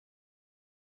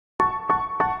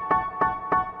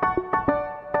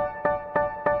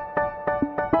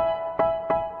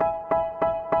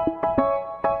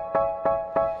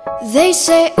They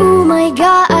say, oh my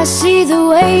God, I see the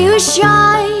way you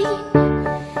shine.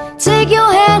 Take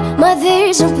your hand, my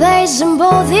there's and place them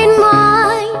both in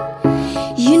mine.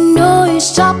 You know you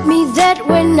stopped me dead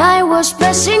when I was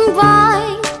passing by.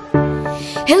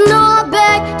 And now I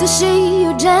beg to see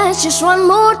you dance just one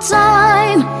more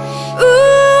time.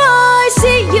 Ooh, I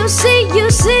see you, see you,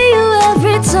 see you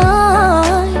every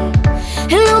time.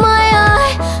 And oh my,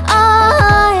 I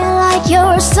like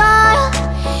your style.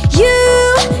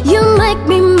 You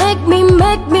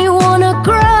make me wanna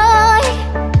cry.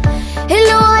 And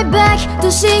now I beg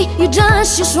to see you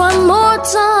dance just one more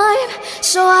time.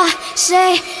 So I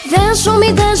say, dance for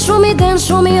me, dance for me, dance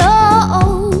for me,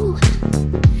 oh.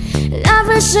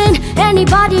 Never seen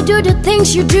anybody do the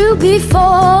things you do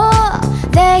before.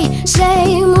 They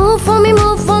say, move for me,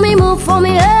 move for me, move for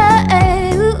me,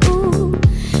 hey, ooh.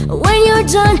 When you're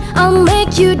done, I'll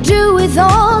make you do it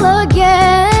all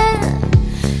again.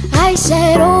 I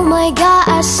said, oh my God,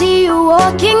 I see you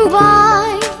walking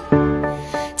by.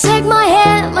 Take my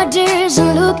hand, my dears,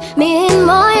 and look me in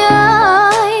my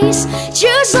eyes.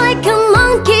 Just like a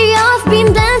monkey, I've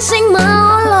been dancing my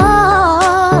whole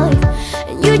life.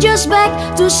 And you just beg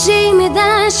to see me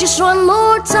dance just one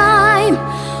more time.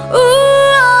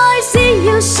 Ooh, I see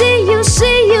you, see you,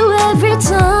 see you every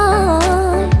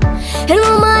time. And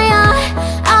oh my,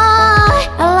 I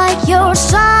like your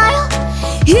style.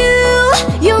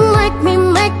 You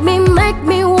make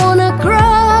me wanna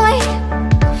cry.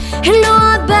 And now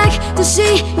I beg to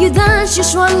see you dance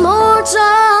just one more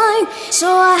time. So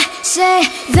I say,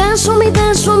 dance for me,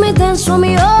 dance for me, dance for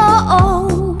me,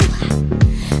 oh.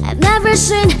 I've never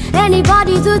seen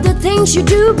anybody do the things you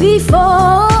do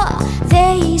before.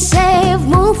 They say,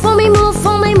 move for me, move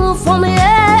for me, move for me,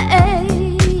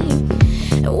 hey.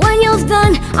 And when you've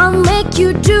done, I'll make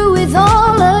you do it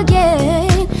all again.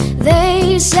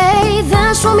 They say,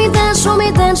 dance for me, dance for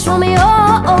me, dance for me,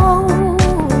 oh.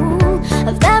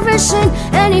 I've never seen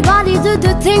anybody do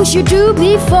the things you do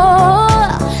before.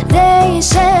 They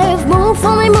say, move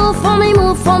for me, move for me,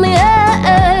 move for me,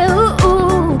 hey,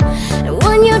 ooh. And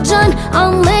when you're done,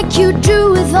 I'll make you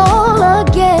do it all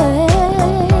again.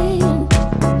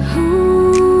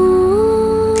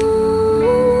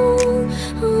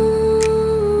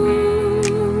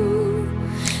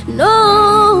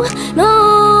 No, no.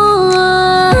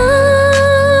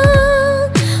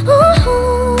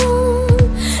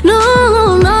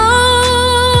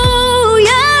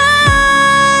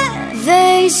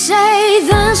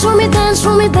 Dance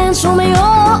for me, dance for me,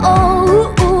 oh,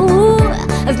 oh, oh.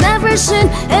 I've never seen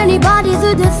anybody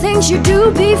do the things you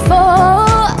do before.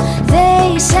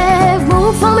 They say,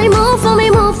 move for me, move for me,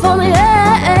 move for me,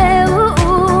 hey, ooh,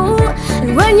 ooh.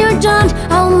 And when you're done,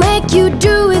 I'll make you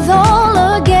do it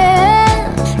all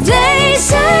again. They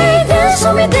say, dance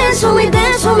for me, dance for me,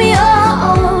 dance for me, oh,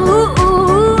 oh,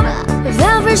 oh. I've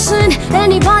never seen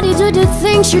anybody do the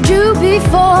things you do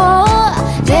before.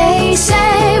 They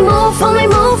say, move for me,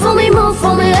 move for me, move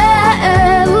for me,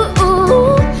 hey, ooh,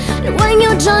 ooh. And when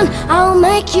you're done, I'll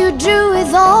make you do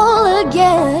it all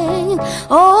again,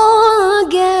 all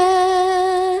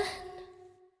again.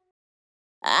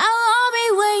 I love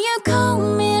it when you call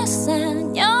me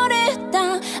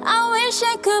señorita. I wish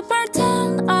I could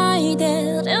pretend I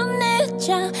didn't need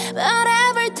ya, but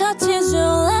every touch is your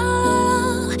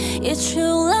love. It's true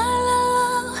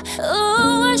love.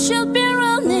 Ooh, I should be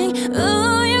running.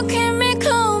 Ooh, you keep me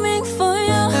coming for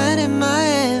you. And in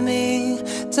Miami,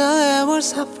 the air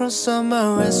was hot from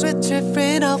summer and sweet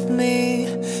dripping off me.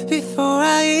 Before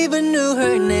I even knew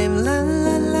her name, la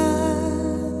la la.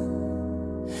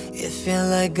 It felt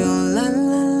like oh la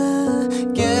la la,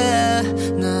 yeah,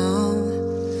 no.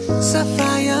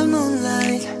 Sapphire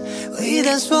moonlight, we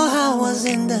danced for hours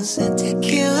in the sun,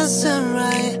 tequila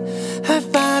sunrise. Her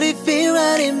body feel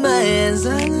right in my hands,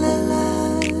 la la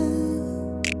la.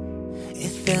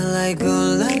 It felt like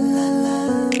oh la la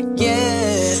la,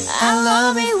 yeah. I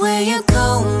love it when you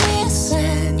call me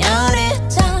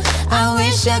señorita. I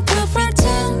wish I could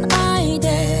pretend I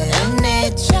didn't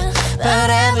need ya, but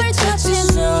every touch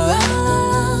is your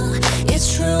love.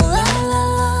 It's true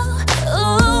love.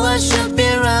 Ooh, I should be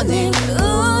running.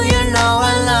 Ooh, you know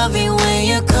I love it when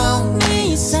you call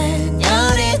me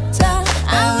señorita.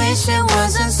 I wish it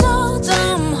wasn't so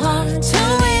damn hard to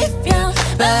leave ya,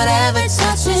 but every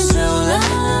touch is true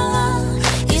love.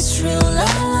 It's true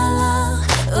love.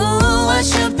 Ooh, I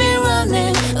should be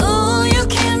running. Ooh, you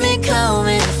keep me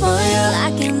coming for you.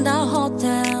 Like in the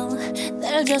hotel,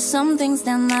 there's just some things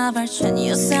that never change.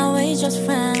 You say we just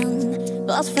friends,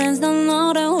 but friends don't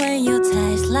know the way you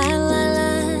taste. La la la.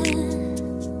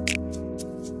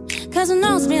 Cause I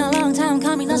know it's been a long time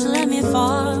coming, don't you let me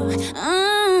fall.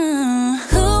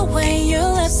 Who when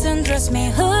got me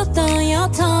hooked on your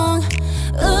tongue.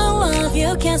 Ooh, if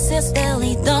you can't sit still,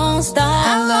 don't stop.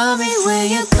 I love it when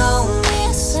you call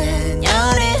me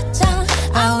señorita.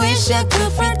 I wish I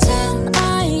could pretend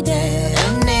I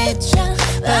didn't need ya,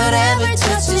 but every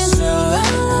touch is true.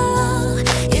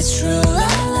 It's true.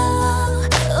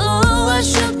 Ooh, I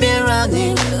should be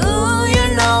running. Ooh, you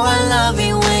know I love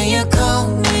it when you call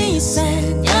me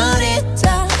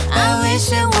señorita. I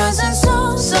wish it wasn't so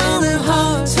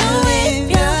hard to leave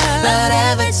ya, but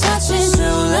every touch is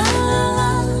true.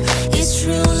 It's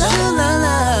true.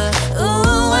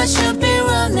 Ooh, I should be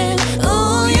running.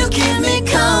 Ooh, you keep me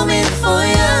coming for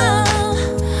ya.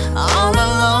 All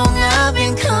along I've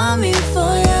been coming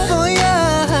for ya,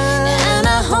 and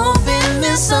I hope it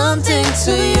means something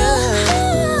to you.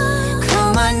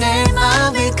 Call my name,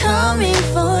 I'll be coming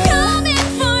for ya. Coming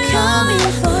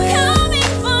for ya.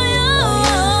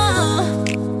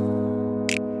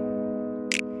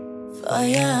 For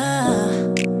ya.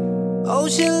 Oh,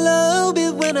 she love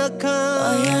it when I come.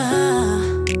 Oh yeah.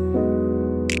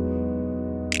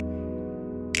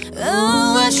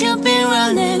 Ooh, I should be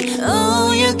running.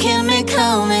 Ooh, you keep me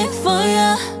coming for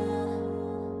ya.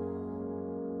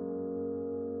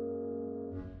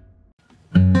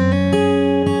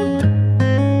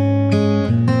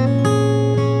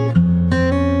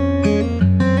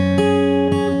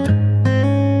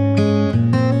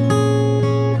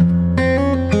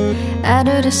 I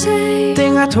do the same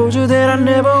Think I told you that I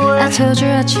never would. I told you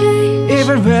I'd change,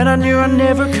 Even when I knew I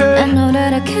never I could know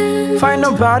that I can. find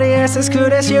nobody else as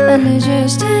good as you. I need you to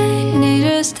stay, need you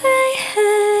to stay.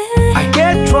 I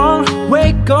get drunk,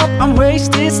 wake up, I'm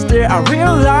wasted still. I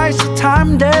realize the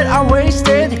time that I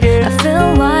wasted here. I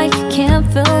feel like you can't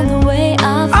feel the way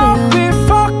I I'll feel. be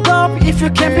fucked up if you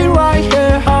can't be right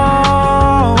here.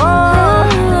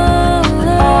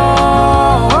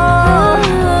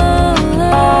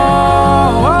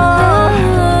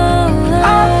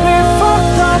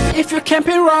 If you can't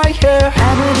be right here, I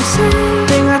do the same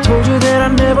thing I told you that I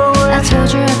never would. I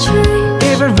told you I'd change,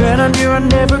 Even when I knew I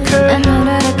never I could know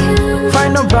that I can.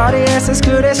 find nobody else as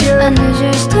good as you. I need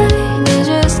you to stay, need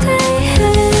you to stay.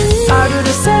 I do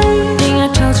the same Thing I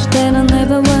told you that I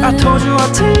never would. I told you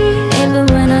I'd take. Even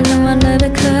when I knew I never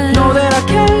could. Know that I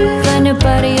can. Find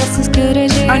nobody else as good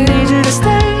as you. I need you to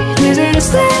stay, need you to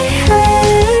stay.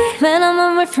 When I'm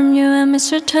away from you, I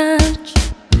miss your touch.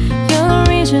 You're the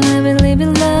reason I believe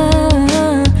in love.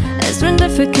 It's been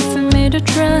difficult for me to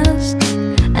trust,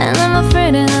 and I'm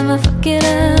afraid that I'ma fuck it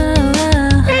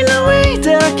up. Ain't no way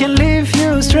that I can leave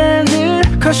you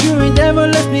stranded, cause you ain't ever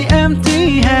left me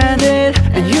empty-handed.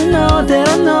 And you know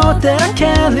that I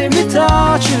can't live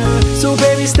without you. So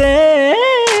baby stay.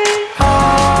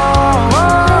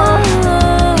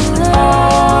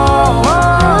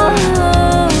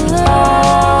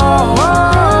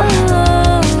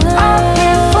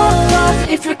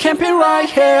 Can't be right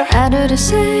here. I do the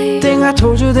same Thing I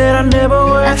told you that I never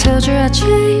would. I told you I'd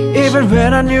change, Even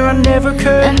when I knew I never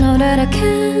could I know that I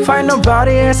can. find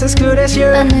nobody else as good as you.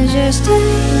 I need you to stay,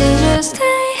 need you to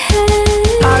stay.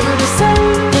 I do the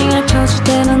same Thing I told you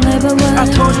that I never would. I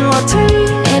told you I'd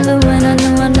take. Even when I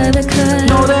knew I never could.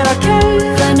 Know that I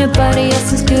can. Find nobody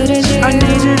else as good as you. I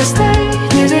need you to stay,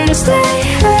 need you to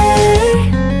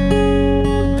stay.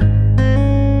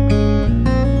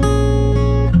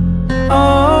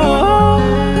 Oh,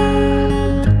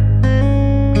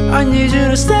 I need you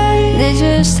to stay, need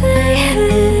you to stay.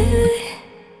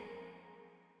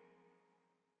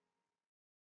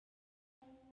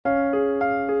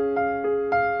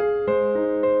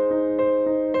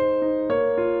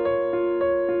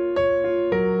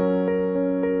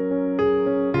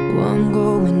 I'm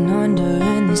going under,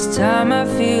 and this time I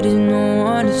feel there's no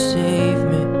one to save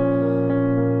me.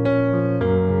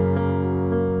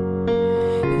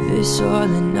 This all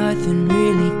or nothing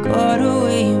really got a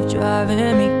way of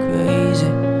driving me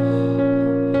crazy.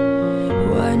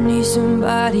 Oh, I need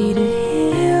somebody to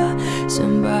hear,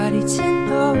 somebody to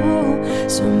know,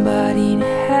 somebody to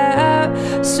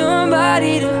have,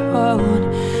 somebody to hold.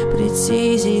 But it's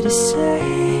easy to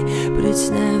say, but it's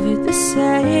never the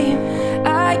same.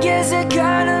 I guess I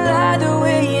kinda like the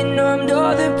way you numbed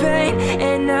all the pain,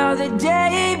 and now the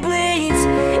day bleeds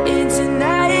into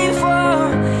nightfall,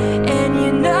 and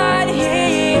you're not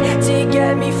here to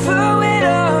get me through it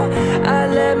all. I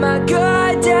let my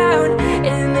guard down,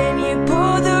 and then you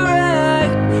pulled the rug.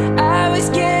 I was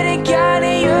getting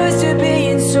kinda used to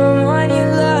being someone you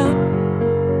love.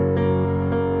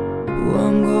 Oh,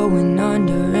 I'm going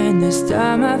under, and this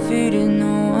time I feel there's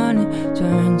no one to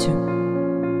turn to.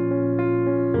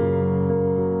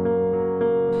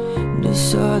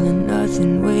 This all or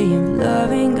nothing way of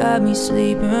loving got me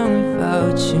sleeping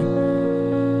without you.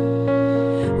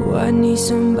 Oh, I need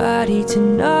somebody to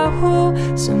know,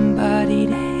 somebody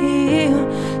to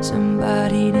heal,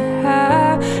 somebody to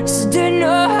have, just to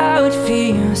know how it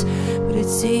feels. But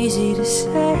it's easy to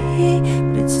say,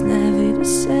 but it's never the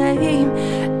same.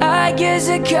 I guess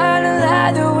I kinda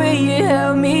like the way you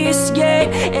help me escape.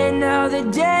 And now the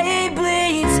day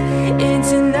bleeds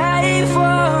into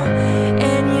nightfall,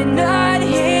 and you're not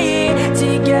here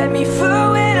to get me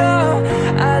through it all.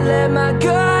 I let my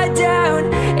guard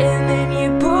down, and then you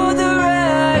pulled the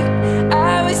rug.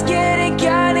 I was getting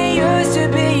kinda used to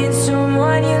being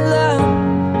someone you love,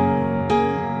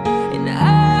 and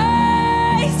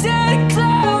I tend to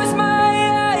close my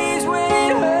eyes when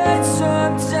it hurts.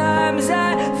 Sometimes I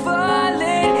fall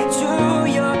into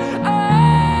your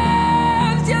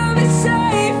arms. You'll be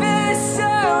safe and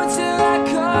sound till I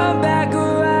come back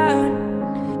around.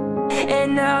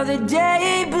 And now the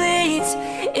day bleeds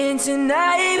into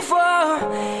nightfall,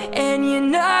 and you're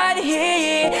not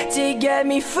here to get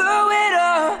me through it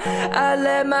all. I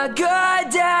let my guard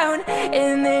down,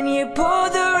 and then you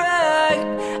pulled the rug.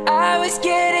 I was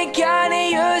getting kinda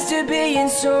used to being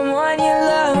someone you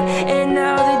love, and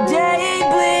now the day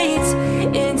bleeds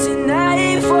into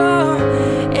nightfall,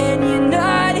 and you're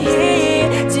not here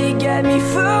to get me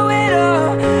through it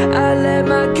all. I let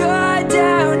my guard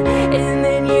down, and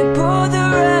then you pulled the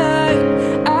rug.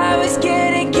 I was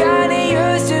getting kinda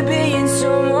used to being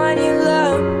someone you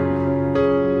love.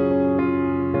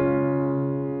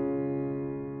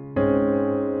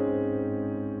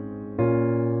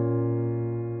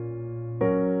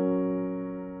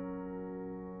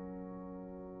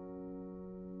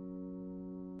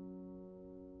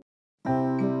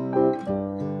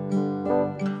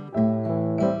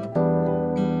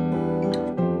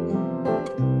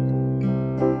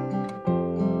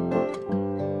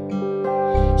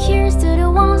 Here's to the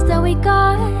ones that we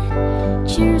got.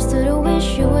 Cheers to the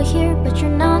wish you were here, but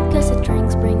you're not. Cause the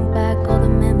drinks bring back all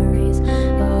the memories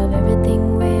of everything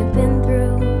we've been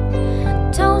through.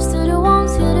 Toast to the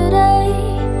ones here today.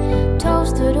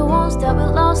 Toast to the ones that we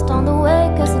lost on the way.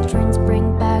 Cause the drinks bring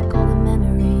back all the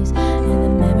memories, and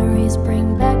the memories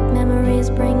bring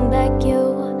back you.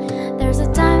 There's a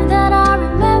time that I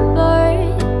remember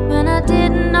when I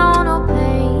didn't know no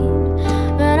pain,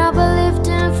 when I believed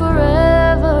in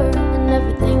forever, and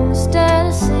everything would stay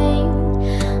the same.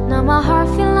 Now my heart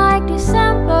feel like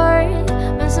December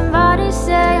when somebody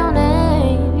say your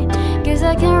name. Guess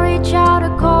I can reach out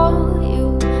to call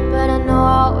you, but I know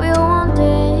I will one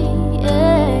day.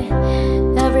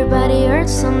 Yeah. Everybody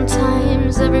hurts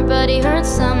sometimes, everybody hurts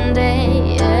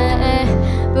someday. Yeah.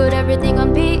 But everything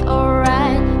gon' be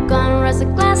alright. Gonna raise a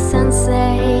glass and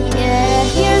say, yeah.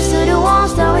 Here's to the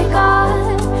ones that we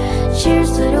got. Cheers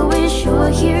to the wish you were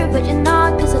here, but you're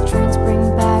not. Cause the drinks bring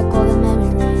back all the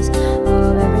memories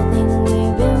of everything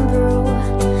we've been through.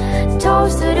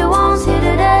 Toast to the ones here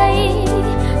today.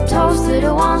 Toast to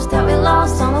the ones that we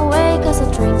lost on the way. Cause the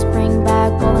drinks bring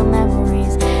back all the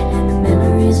memories, and the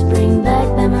memories bring back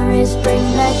you. Memories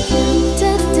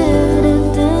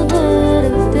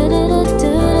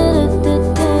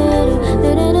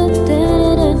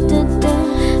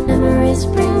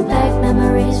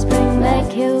bring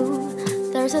back you.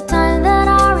 There's a time that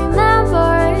I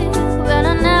remember when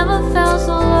I never felt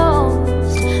so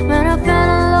lost, when I felt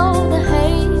alone, the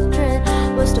hatred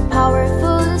was too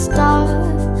powerful to stop.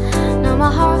 Now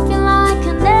my heart feel like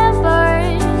an ember,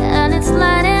 and it's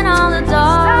lighting on the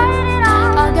dark.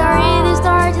 I'll carry these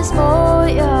torches for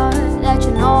you.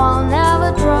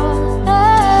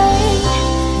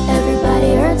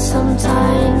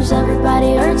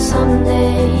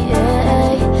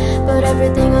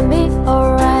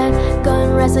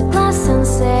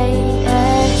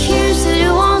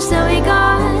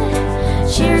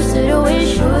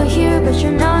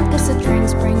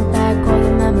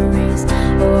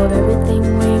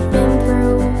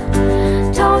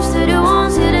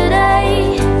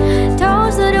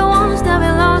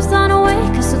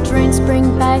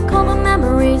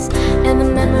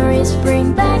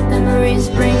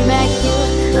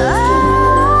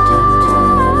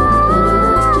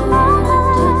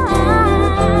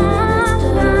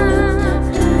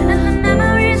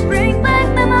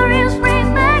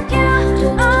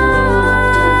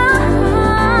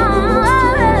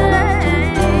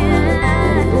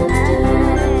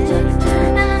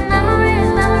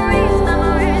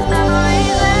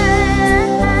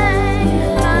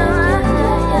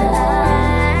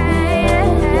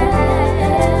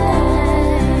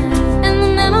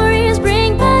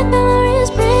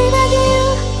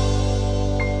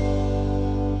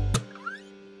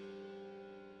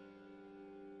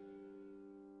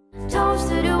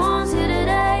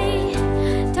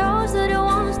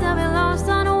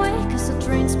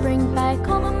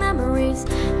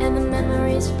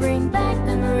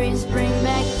 memories bring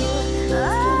back you.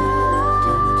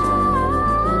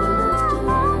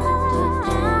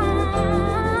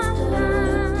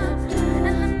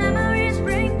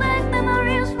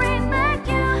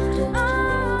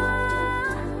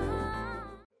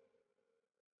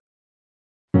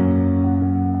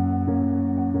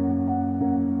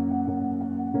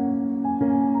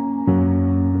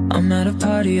 I'm at a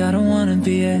party I don't wanna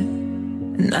be at,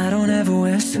 and I don't ever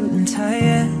wear a suit and tie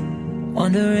yet.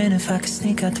 Wondering if I could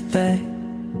sneak out the back.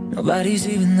 Nobody's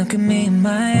even looking me in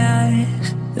my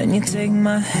eyes. Then you take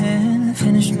my hand,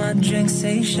 finish my drink,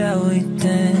 say shall we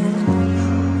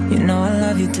dance? You know I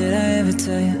love you, did I ever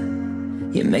tell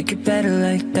you? You make it better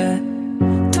like that.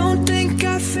 Don't think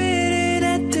I fit in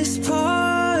at this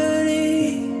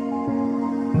party.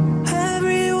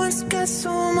 Everyone's got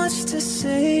so much to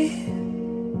say.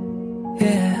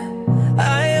 Yeah,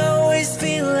 I always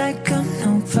feel like I'm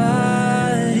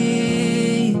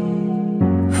nobody.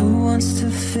 Who wants to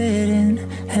fit in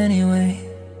anyway?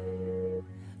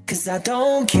 'Cause I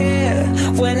don't care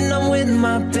when I'm with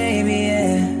my baby,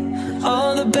 yeah.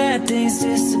 All the bad things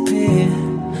disappear,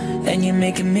 and you're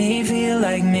making me feel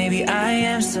like maybe I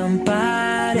am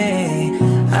somebody.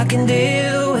 I can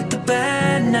deal with the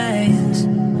bad nights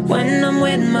when I'm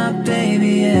with my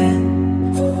baby, yeah.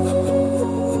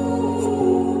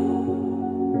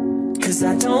 'Cause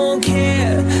I don't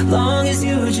care, long as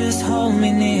you just hold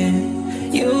me near.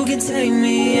 You can take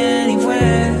me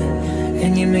anywhere,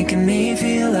 and you're making me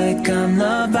feel like I'm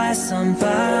loved by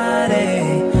somebody.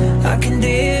 I can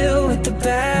deal with the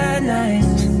bad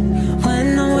nights when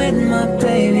I'm with my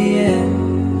baby, yeah.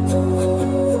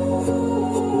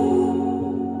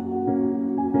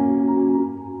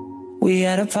 We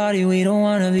at a party we don't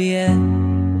wanna be at,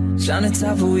 trying to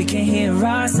talk but we can't hear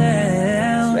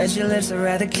ourselves. Read your lips, I'd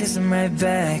rather kiss them right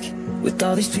back. With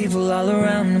all these people all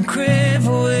around, I'm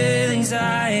crippled with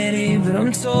anxiety, but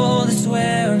I'm told it's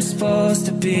where I'm supposed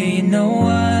to be. You know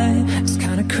what? It's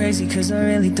kinda crazy 'cause I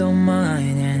really don't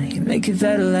mind, and you make it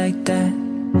better like that.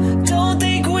 Don't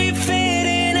think we fit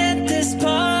in at this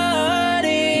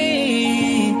party.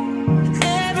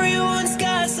 Everyone's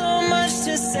got so much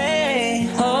to say.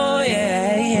 Oh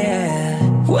yeah, yeah.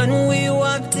 When we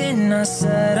walked in, I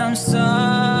said I'm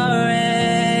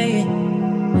sorry,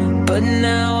 but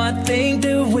now I think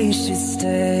that we should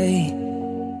stay.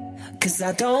 'Cause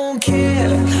I don't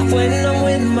care when I'm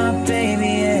with my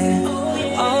baby,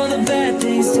 yeah. All the bad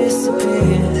things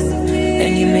disappear,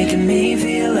 and you're making me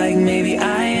feel like maybe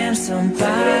I am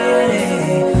somebody.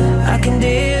 I can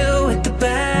deal with the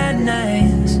bad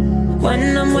nights when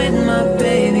I'm with my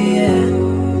baby, yeah.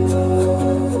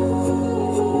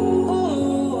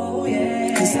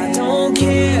 'Cause I don't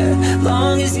care,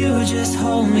 long as you just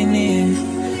hold me near.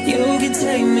 You can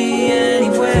take me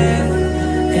anywhere,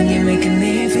 and you're making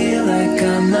me feel like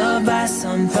I'm loved by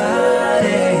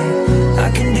somebody. I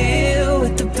can deal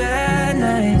with the bad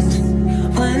nights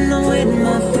when I'm with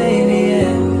my baby,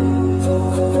 yeah.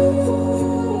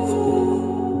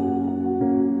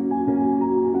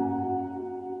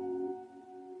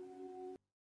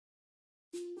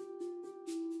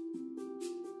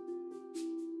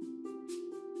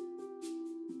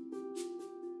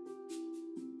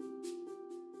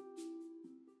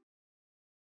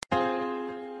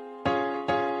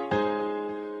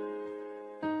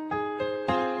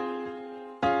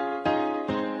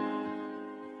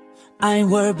 I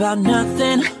ain't worried about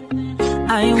nothing,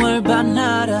 I ain't worried about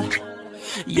nada.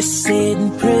 You're sitting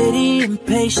pretty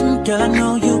impatient, girl, I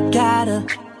know you gotta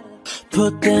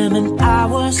put them in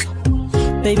hours,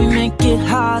 baby, make it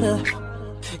harder.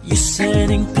 You're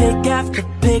sending pic after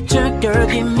picture, girl,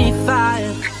 give me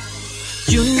fire.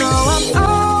 You know I'm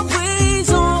always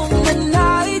on the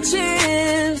night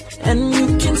shift, and you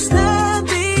can stand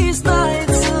these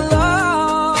nights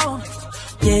alone.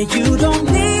 Yeah, you don't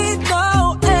need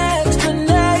no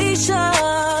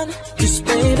explanation, 'cause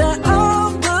baby,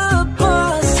 I'm the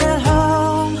boss at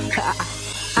home.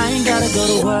 I ain't gotta go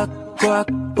to work, work,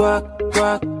 work,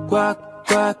 work, work,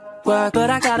 work, work, but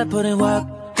I gotta put in work,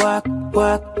 work,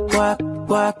 work, work,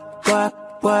 work, work,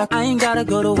 work. I ain't gotta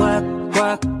go to work,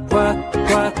 work, work,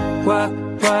 work, work,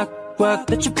 work, work.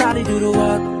 Let your body do the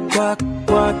work, work,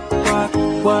 work, work,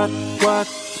 work, work.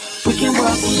 We can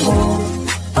work from home,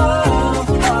 oh,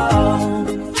 oh.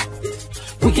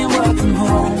 We can work from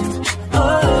home, oh,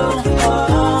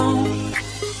 oh.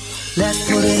 Let's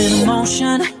put it in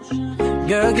motion,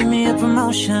 girl, give me a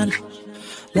promotion.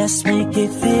 Let's make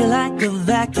it feel like a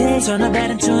vacation, turn the bed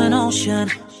into an ocean.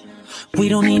 We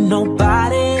don't need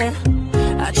nobody,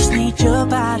 I just need your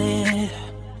body.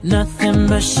 Nothing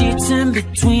but sheets in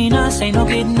between us, ain't no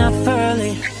getting up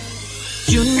early.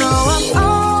 You know I'm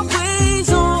on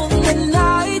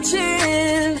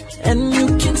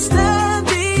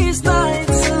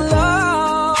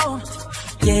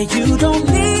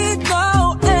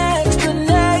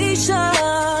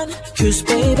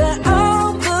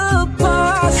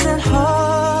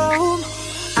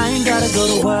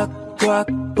work,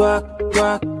 work,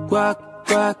 work, work,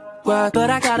 work, work. But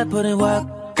I gotta put in work,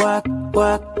 work,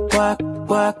 work, work,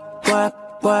 work, work,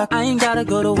 work. I ain't gotta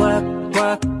go to work,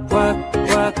 work, work,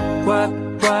 work, work,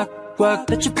 work, work.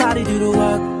 Let your body do the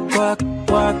work, work,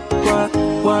 work, work,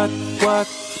 work, work.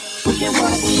 We can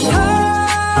work from home.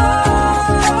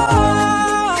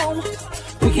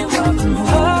 We can work from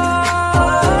home.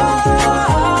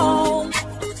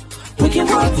 We can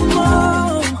work from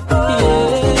home.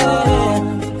 Yeah.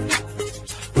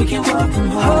 We can work from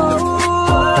home.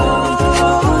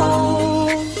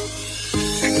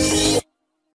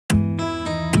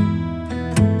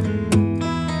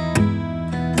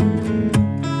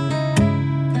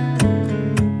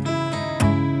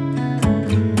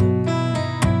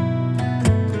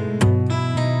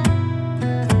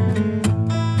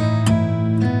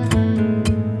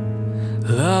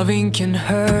 Loving can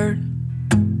hurt.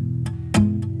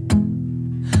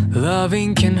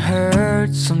 Loving can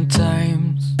hurt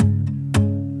sometimes,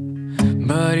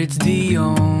 but it's the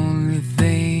only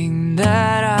thing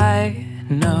that I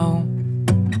know.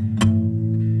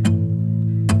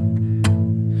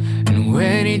 And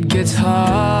when it gets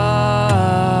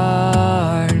hard,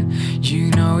 you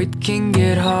know it can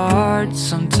get hard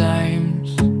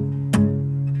sometimes.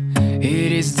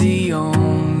 It is the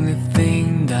only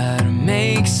thing that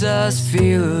makes us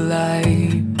feel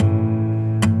alive.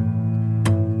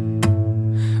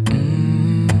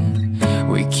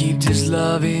 We keep this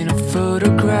love in a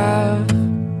photograph.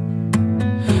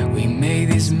 We make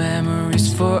these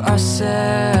memories for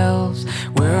ourselves,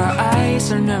 where our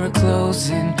eyes are never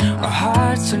closing, our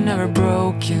hearts are never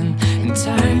broken, and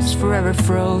time's forever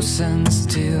frozen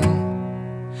still.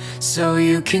 So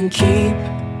you can keep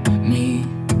me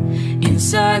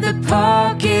inside the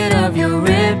pocket of your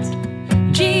ripped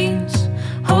jeans,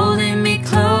 holding me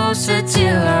closer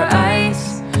till our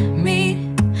eyes meet.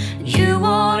 You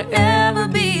won't ever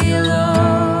be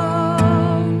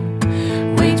alone.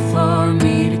 Wait for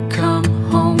me to come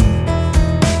home.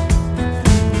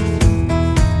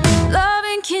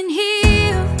 Loving can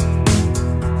heal.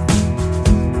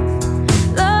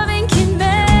 Loving can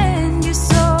mend your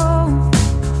soul.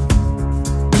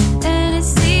 And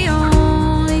it's the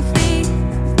only thing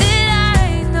that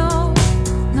I know.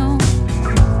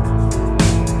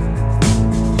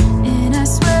 And I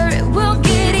swear it will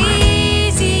get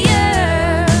easier.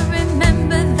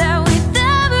 Remember that with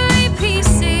every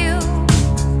piece of you,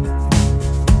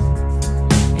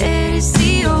 it is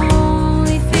the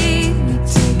only thing we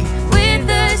take with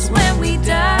us when we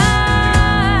die.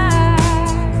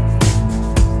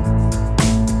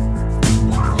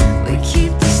 We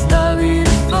keep this love in a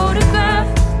photograph.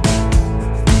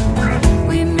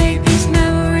 We make these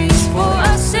memories for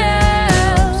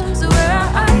ourselves, where our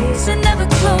eyes are never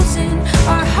closing,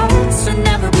 our hearts are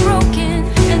never broken,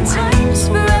 and time's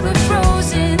forever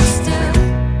frozen still.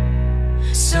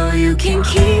 So you can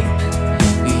keep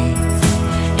me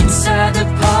inside the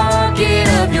pocket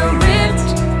of your ripped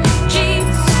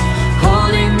jeans,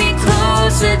 holding me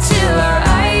closer till our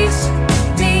eyes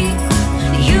meet.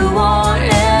 You won't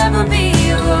ever be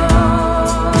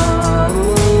alone.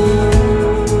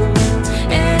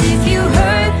 And if you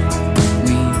hurt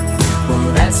me, well,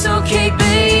 that's okay,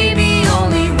 baby.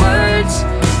 Only words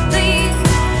bleed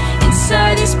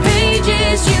inside these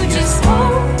pages. You just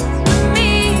hold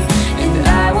me, and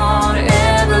I won't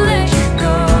ever let you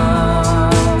go.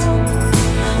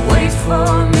 Wait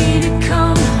for me to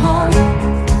come home.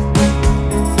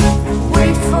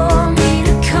 Wait for me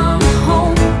to come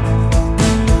home.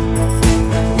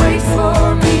 Wait for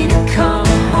me to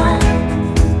come home.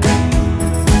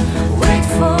 Wait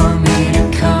for me to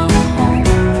come home.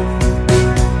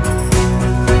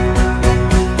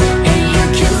 And you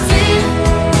can fit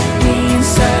me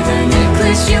inside the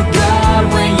necklace you got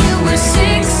when you were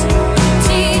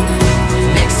 16,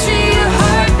 next to your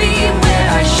heartbeat where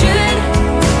I should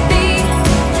be.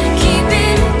 Keep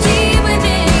it deep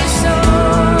within your soul.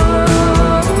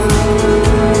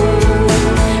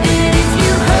 And if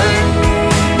you hurt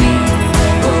me,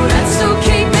 oh, that's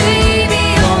okay, baby.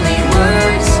 Only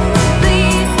words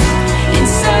bleed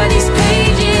inside these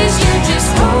pages. You just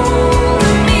hold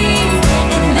me,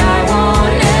 and I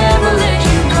won't ever let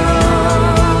you go.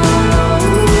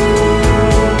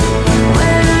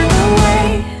 When I'm away,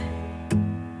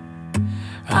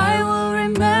 I will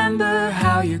remember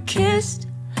how you kissed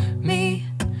me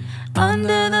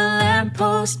under the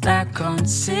lamppost back on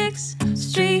 6th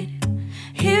Street,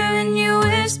 hearing you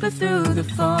whisper through the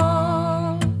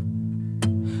phone.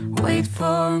 Wait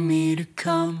for me to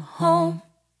come home.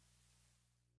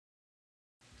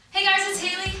 Hey guys, it's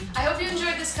Haley. I hope you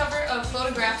enjoyed this cover of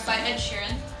Photograph by Ed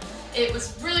Sheeran. It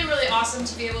was really, really awesome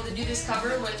to be able to do this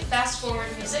cover with fast forward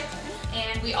music.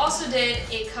 And we also did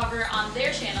a cover on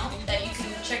their channel that you can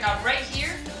check out right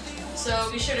here. So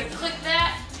be sure to click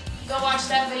that, go watch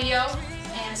that video,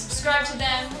 and subscribe to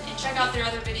them and check out their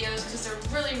other videos because they're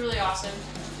really, really awesome.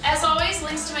 As always,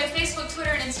 links to my Facebook,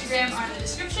 Twitter, and Instagram are in the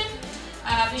description.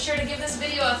 Be sure to give this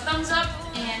video a thumbs up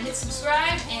and hit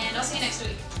subscribe, and I'll see you next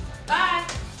week. Bye!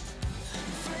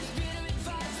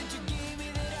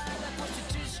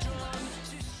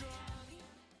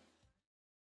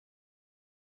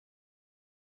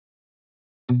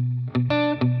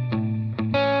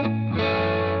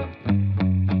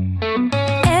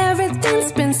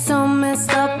 Everything's been so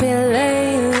messed up here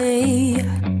lately.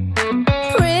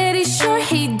 Pretty sure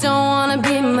he don't wanna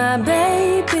be my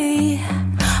baby.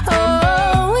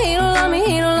 Oh, he don't love me,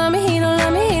 he don't love me, he don't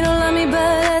love me, he don't love me,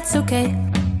 but that's okay.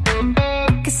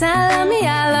 'Cause I love me,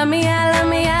 I love me, I love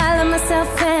me, I love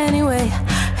myself anyway.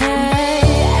 Hey,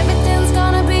 everything's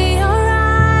gonna be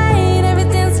alright,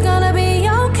 everything's gonna be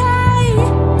okay.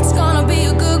 It's gonna be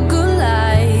a good, good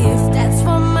life. That's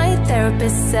what my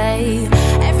therapist say.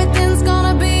 Everything's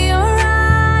gonna be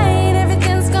alright,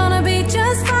 everything's gonna be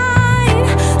just fine.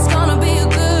 It's gonna be a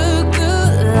good,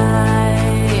 good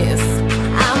life.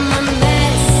 I'm a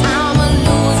mess, I'm a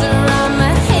loser, I'm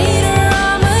a hater,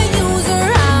 I'm a user,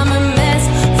 I'm a mess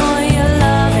for your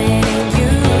loving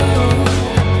you.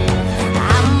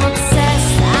 I'm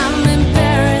obsessed, I'm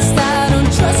embarrassed, I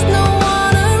don't trust no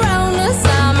one around us.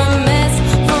 I'm a mess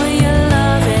for your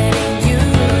loving you.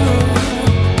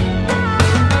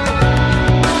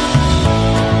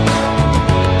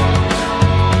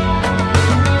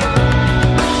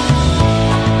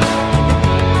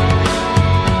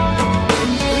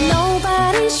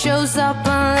 Nobody shows up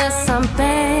unless I'm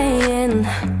paying.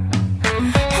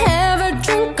 Ever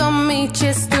drink on me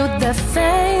just to the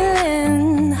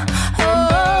failing.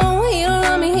 Oh, he don't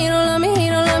love me, he don't love me, he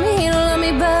don't love me, he don't love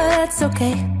me, but that's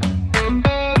okay.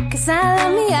 'Cause I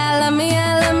love me, I love me,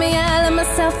 I love me, I love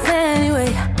myself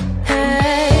anyway.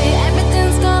 Hey,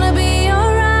 everything's gonna be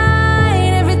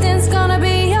alright, everything's gonna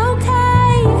be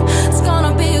okay. It's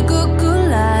gonna be a good, good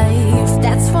life.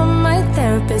 That's what my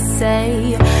therapist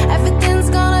say. Everything's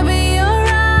gonna be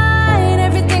alright,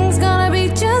 everything's gonna be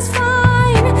just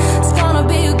fine. It's gonna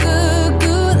be a good,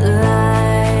 good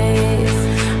life.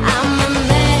 I'm a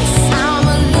mess, I'm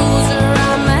a loser,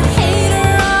 I'm a hater,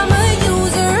 I'm a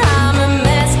user, I'm a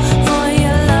mess for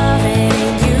your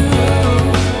loving you.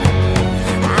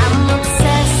 I'm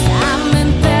obsessed, I'm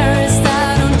embarrassed, I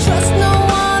don't trust no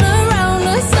one around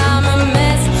us. I'm a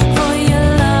mess for your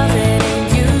loving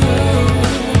you.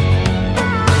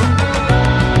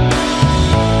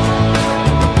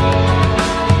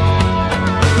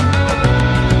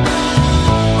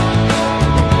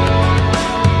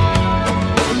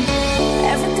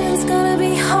 Everything's gonna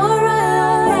be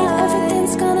alright,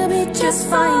 everything's gonna be just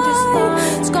fine, just fine.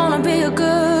 It's gonna be a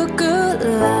good, good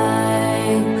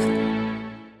life.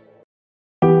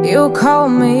 You call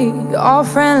me all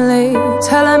friendly,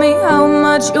 telling me how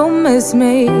much you miss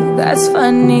me. That's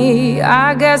funny,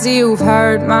 I guess you've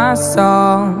heard my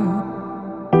song.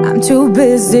 I'm too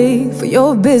busy for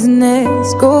your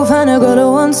business. Go find a girl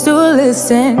who wants to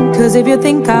listen. 'Cause if you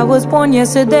think I was born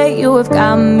yesterday, you have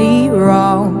got me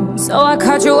wrong. So I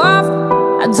cut you off,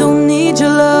 I don't need your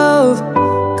love.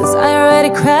 'Cause I already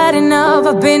cried enough,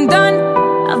 I've been done,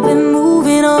 I've been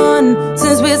moving on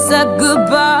since we said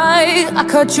goodbye. I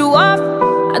cut you off,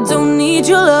 I don't need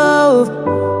your love.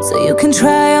 So you can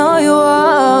try all you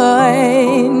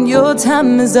want. Your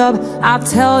time is up, I'll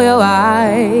tell you why.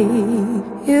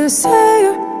 You say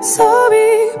you're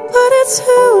sorry, but it's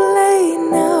too late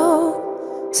now.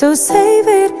 So save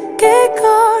it, get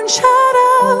gone, shut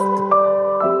up.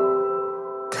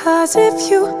 'Cause if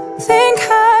you think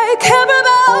I care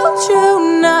about you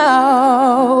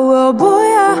now, well boy,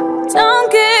 I don't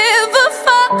give a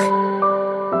fuck.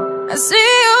 I see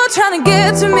you trying to get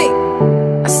to me,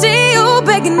 I see you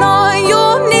begging on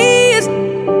your knees.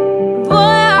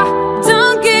 Boy, I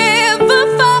don't give a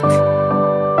fuck.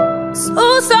 So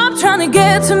stop trying to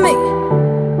get to me,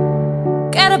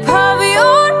 get up off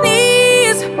your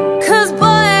knees. 'Cause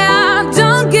boy, I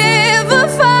don't give a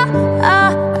fuck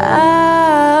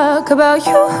about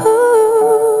you.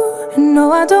 And no,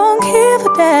 I don't give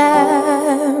a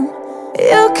damn.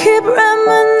 You keep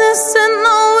reminiscing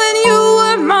on when you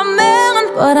were my man,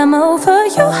 but I'm over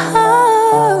you.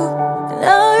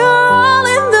 Now you're all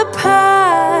in the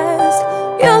past.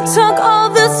 You took all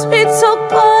the sweet talk,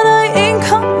 but I ain't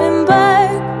coming back.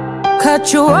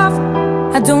 Cut you off,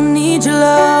 I don't need your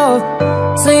love.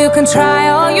 So you can try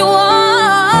all you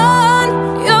want.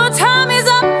 Your time is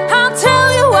up, I'll tell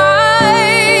you why.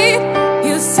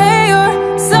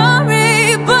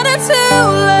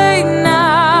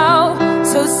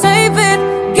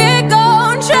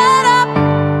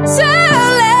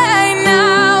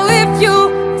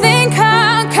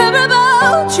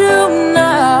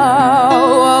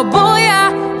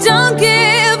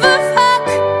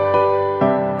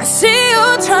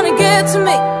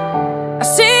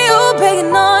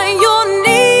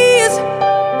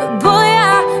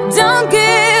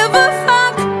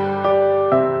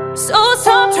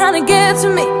 trying to get to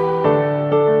me.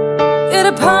 Get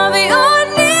upon your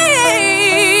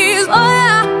knees. Oh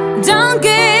yeah, don't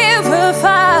give a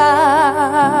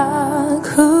fuck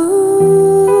who.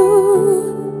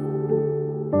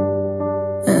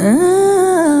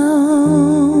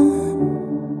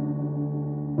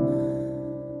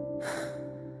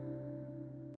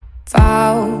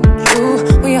 Found you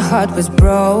when your heart was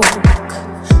broke.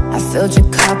 I filled your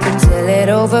cup until it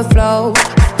overflowed.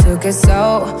 Took it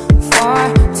so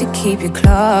far to keep you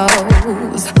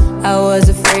close. I was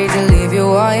afraid to leave you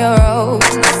on your own. I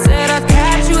said I'd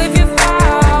catch you if you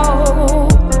fall,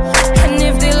 and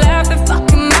if they laugh, they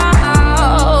fucking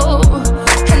mouth.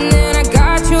 And then I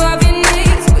got you off your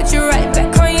knees, put you right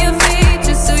back on your feet,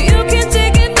 just so you can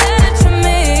take advantage of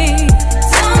me.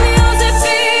 Tell me how's it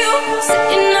feel,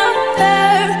 sitting up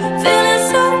there, feeling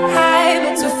so high,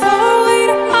 but too far away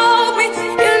to hold me.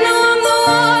 You know I'm the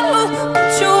one who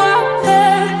put you out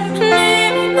there,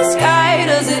 name in the sky.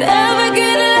 Does it ever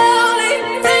get lonely,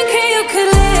 thinking you could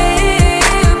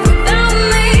live without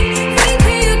me?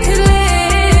 Thinking you could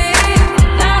live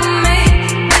without me?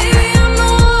 Baby, I'm the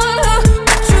one who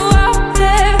put you out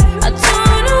there. I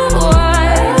don't know why.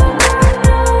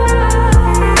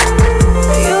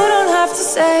 You don't have to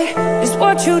say just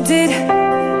what you did,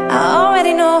 I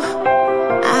already know.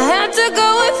 I had to go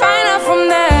and find out from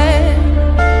there.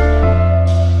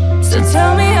 So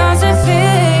tell me how's it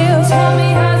feel. Tell me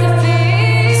how's it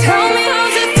feel. Tell me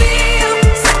how's it feel,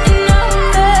 sitting up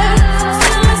there,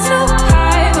 feeling so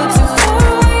high, but too far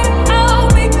away to hold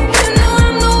me. You know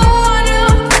I'm the one who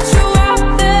put you out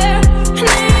there,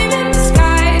 name in the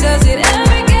sky. Does it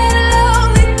ever get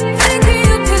lonely, thinking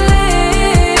you could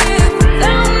live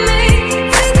without me?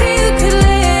 Thinking you could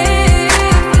live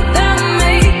without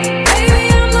me? Baby,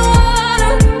 I'm the one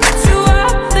who put you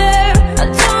out there. I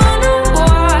don't know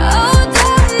why, oh,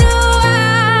 don't know why.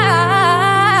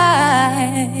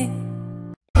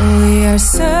 We are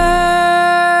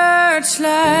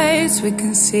searchlights we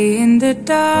can see in the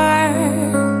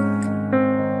dark.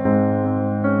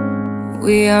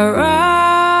 We are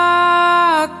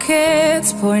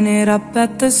rockets pointed up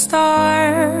at the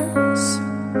stars.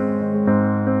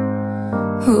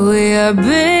 We are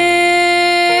billions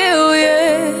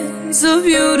of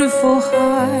beautiful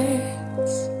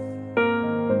hearts,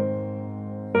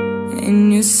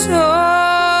 and you sold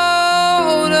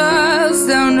us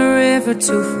down the river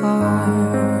too far.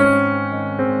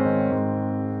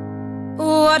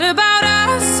 What about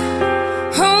us?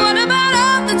 What about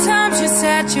all the times you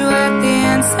said you had the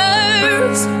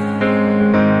answers?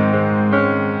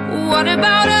 What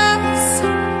about us?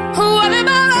 What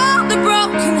about all the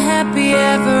broken happy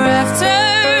ever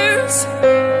afters?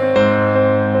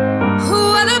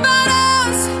 What about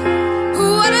us?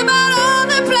 What about all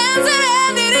the plans that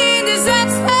ended in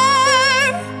disaster?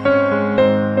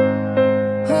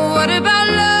 What about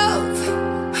love?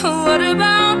 What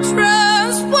about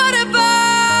trust? What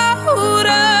about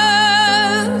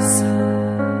us?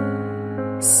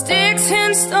 Sticks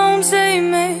and stones, they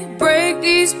may break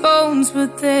these bones,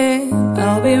 but then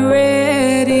I'll be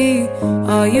ready.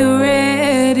 Are you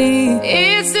ready?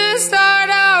 It's the start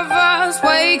of us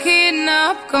waking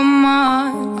up, come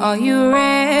on. Are you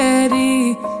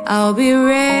ready? I'll be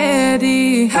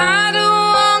ready. I don't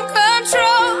want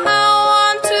control, I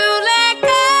want to let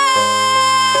go.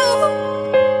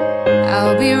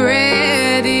 I'll be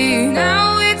ready.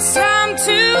 Now it's time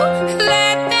to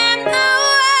let them know.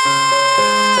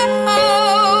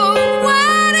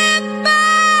 What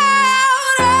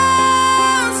about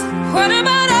us? What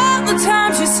about all the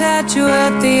times you said you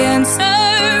had the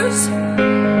answers?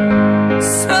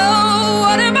 So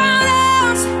what about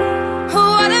us?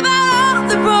 What about all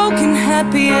the broken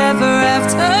happy ever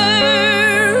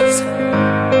afters?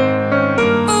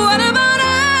 What about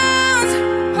us?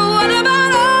 What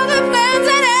about all the plans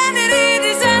that ended in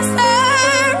disaster?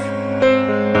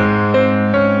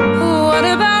 What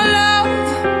about love?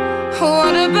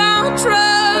 What about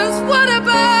trust? What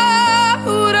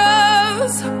about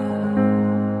us?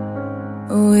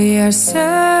 We are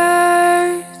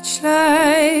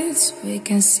searchlights we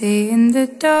can see in the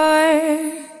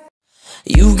dark.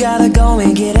 You gotta go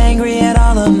and get angry at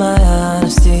all of my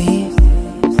honesty.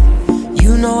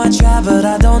 You know I try, but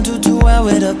I don't do too well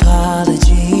with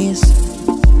apologies.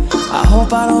 I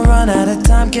hope I don't run out of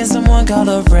time. Can someone call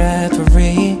a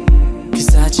referee?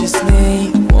 'Cause I just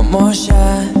need one more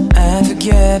shot at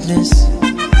forgiveness.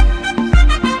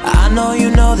 I know you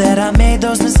know that I made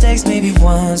those mistakes maybe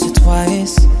once or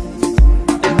twice.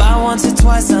 And by once or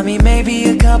twice I mean maybe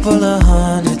a couple of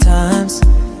 100 times.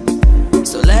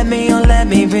 So let me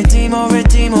redeem all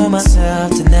myself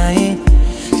tonight.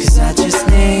 'Cause I just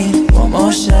need one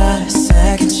more shot, a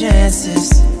second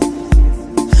chances.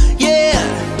 Yeah,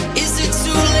 is it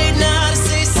too late now to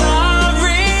say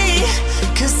sorry?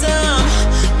 'Cause I'm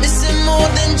missing more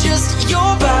than just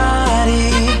your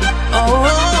body.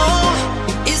 Oh,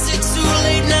 is it too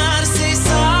late now to say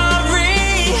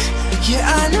sorry?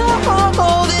 Yeah, I know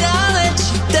that I let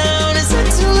you down. Is it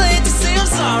too late to say I'm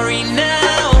sorry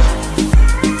now?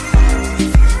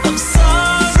 I'm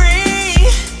sorry.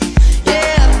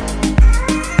 Yeah,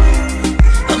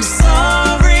 I'm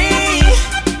sorry.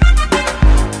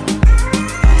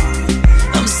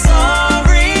 I'm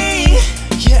sorry.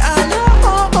 Yeah, I know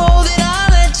that I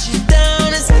let you down.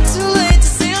 Is it too late to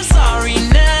say I'm sorry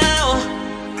now?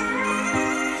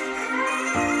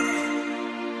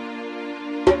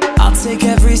 I'll take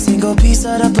every single piece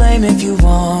of the blame if you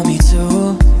want me to,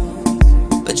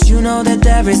 but you know that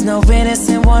there is no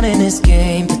innocent one in this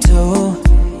game but two.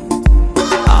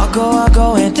 I'll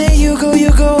go, and then you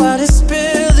go out and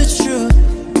spill the truth.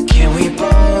 Can we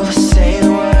both say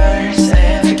the words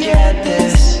and forget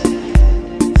this?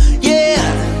 Yeah,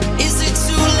 is it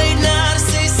too late now to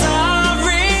say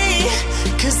sorry?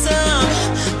 'Cause I'm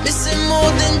missing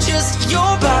more than just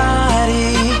your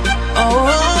body.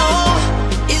 Oh,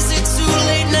 is it too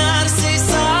late now to say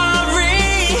sorry?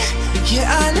 Yeah,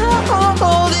 I know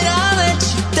that I let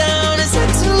you down. Is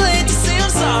it too late to say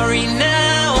I'm sorry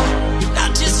now?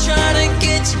 Not just trying to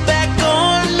get you back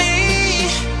on me,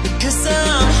 'cause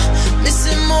I'm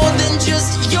missing more than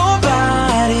just your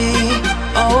body.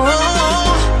 Oh,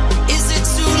 is it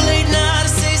too late now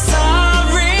to say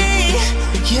sorry?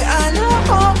 Yeah, I know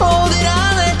that I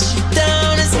let you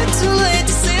down. Is it too late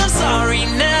to say I'm sorry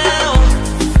now?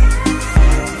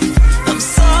 I'm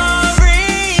sorry.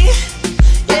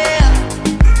 Yeah,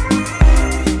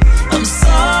 I'm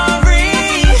sorry.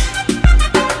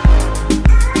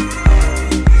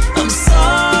 I'm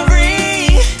sorry.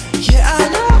 Yeah, I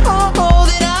know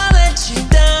that I let you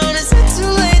down. Is it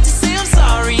too late to say I'm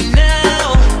sorry now?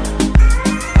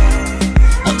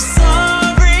 I'm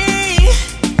sorry.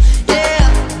 Yeah,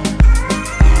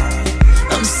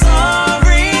 I'm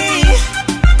sorry.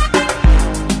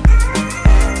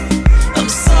 I'm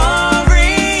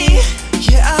sorry.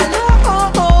 Yeah, I know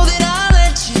that I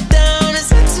let you down. Is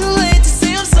it too late to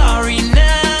say I'm sorry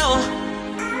now?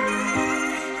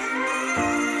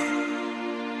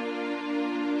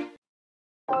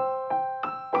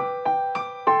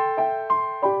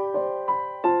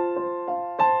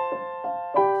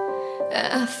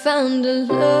 I found a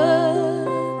love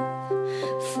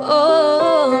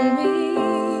for me.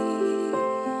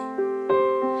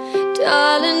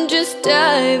 Darling, just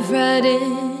dive right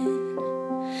in.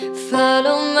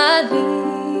 Follow my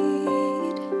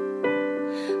lead.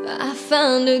 I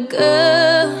found a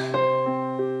girl,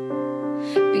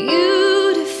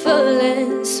 beautiful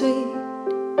and sweet.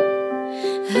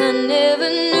 I never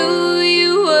knew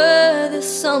you were the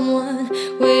someone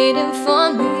waiting for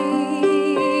me.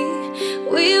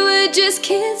 We were just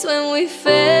kids when we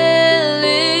fell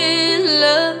in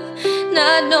love,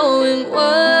 not knowing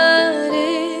what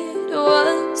it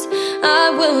was. I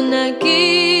will not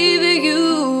give you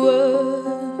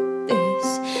up this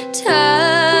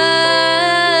time.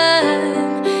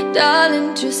 Darling,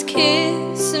 just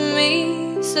kiss me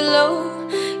slow.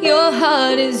 Your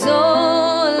heart is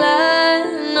all I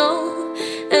know,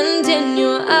 and in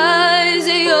your eyes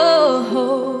you're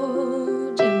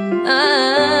holding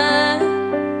mine.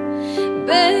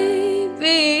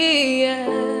 Baby,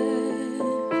 I'm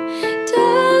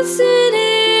dancing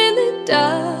in the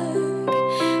dark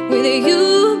with you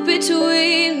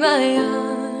between my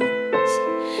arms,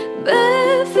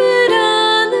 barefoot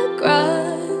on the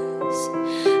grass,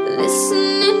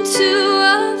 listening to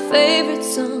our favorite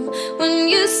song. When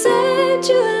you said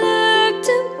you looked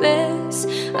a mess,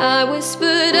 I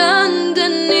whispered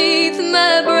underneath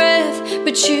my breath,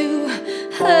 but you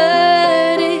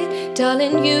heard it.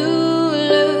 Darling, you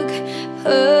look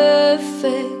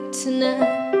perfect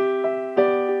tonight.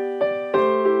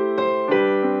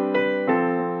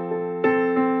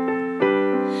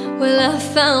 Well, I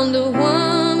found a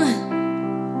woman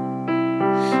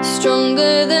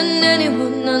stronger than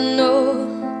anyone I know.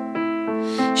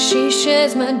 She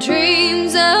shares my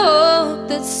dreams. I hope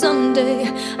that someday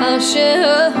I'll share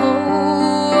her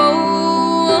home.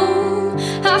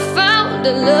 I found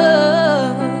a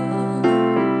love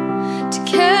to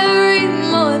carry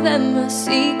more than my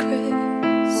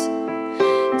secrets,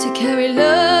 to carry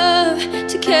love,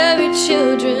 to carry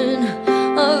children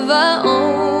of our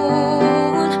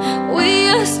own. We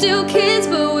are still kids,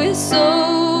 but we're so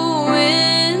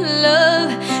in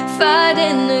love,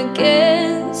 fighting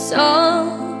against all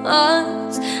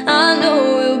odds. I know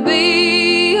we'll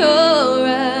be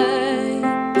alright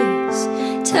this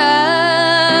time.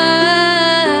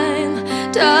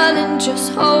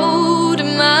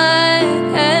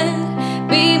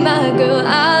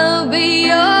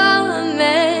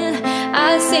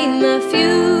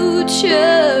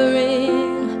 picture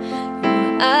in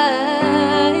your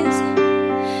eyes.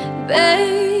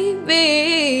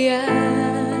 Baby,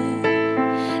 I'm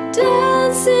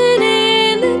dancing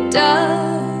in the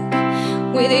dark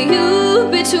with you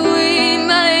between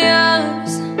my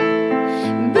arms,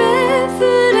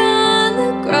 barefoot on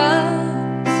the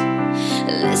grass,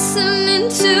 listening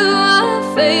to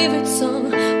our favorite song.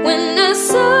 When I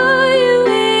saw you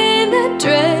in that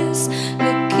dress,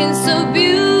 looking so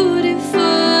beautiful,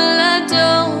 I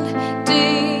don't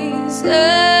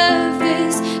deserve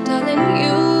this. Darling,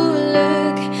 you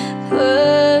look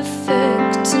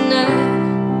perfect tonight.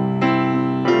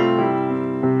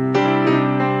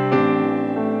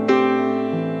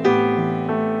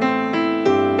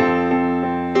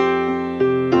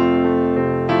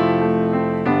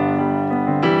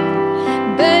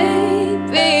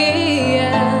 Baby,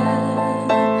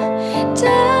 I'm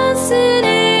dancing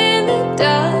in the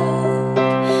dark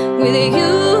with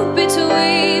you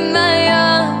between my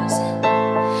arms,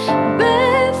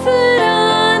 barefoot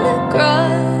on the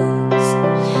grass,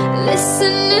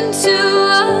 listening to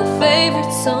our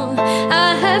favorite song.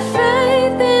 I have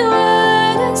faith in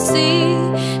what I see.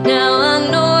 Now I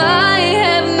know I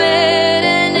have met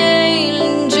an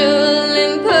angel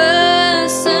in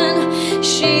person.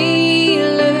 She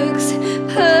looks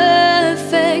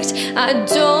perfect. I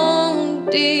don't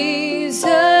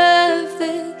deserve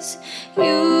this.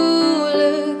 You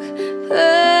look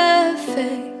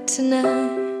perfect tonight.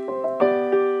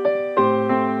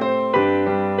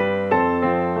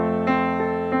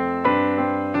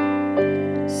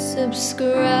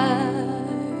 Subscribe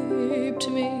to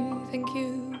me, thank you.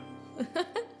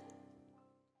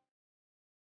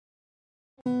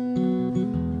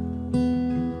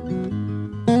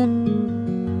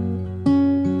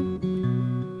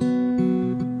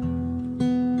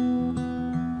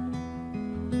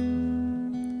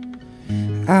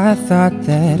 I thought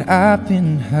that I've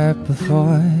been hurt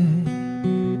before,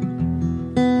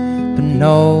 but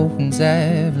no one's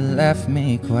ever left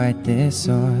me quite this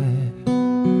sore.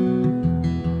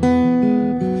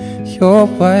 Your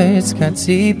words cut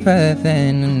deeper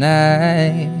than a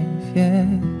knife, yeah.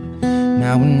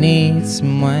 Now I need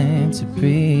someone to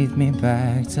breathe me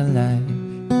back to life.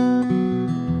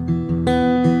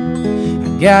 I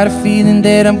got a feeling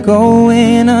that I'm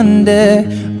going under,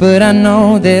 but I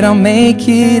know that I'll make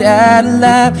it out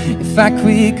alive if I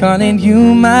quit calling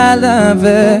you my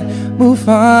lover. Move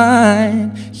on.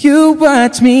 You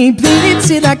watch me bleeding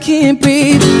till I can't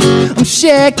breathe. I'm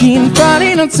shaking,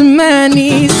 falling onto my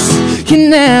knees.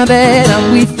 And now that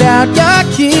I'm without your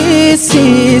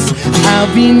kisses, I'll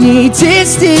be needing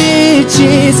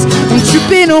stitches. I'm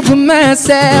tripping over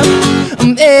myself.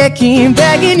 I'm aching,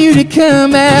 begging you to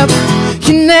come out.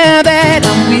 And now that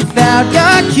I'm without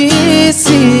your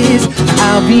kisses,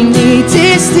 I'll be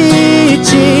needing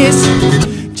stitches.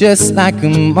 Just like a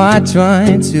moth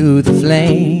drawn to the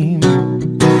flame.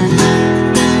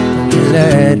 When you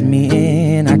lured me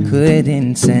in, I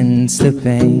couldn't sense the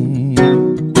pain.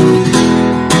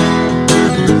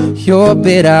 Your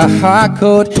bitter heart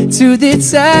cold to the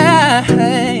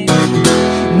time.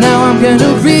 Now I'm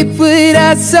gonna reap what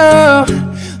I sow.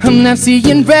 I'm not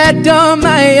seeing red on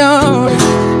my own.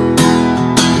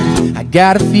 I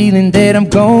got a feeling that I'm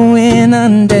going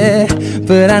under,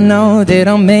 but I know that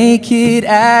I'll make it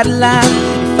out alive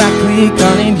if I quit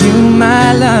calling you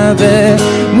my lover.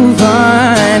 Move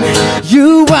on.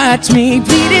 You watch me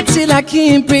bleed till I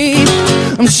can't breathe.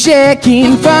 I'm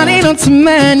shaking, falling onto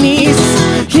my knees.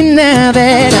 And now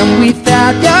that I'm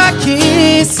without your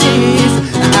kisses,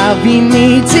 I'll be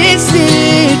needing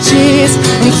stitches.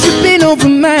 I'm tripping over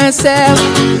myself.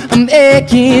 I'm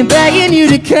aching, begging you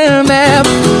to come out.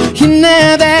 And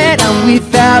now that I'm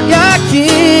without your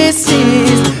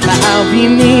kisses, I'll be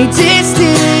needing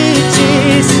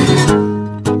stitches.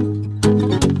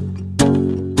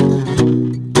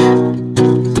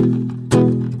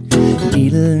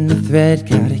 Needle in the thread,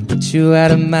 gotta get you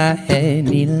out of my head.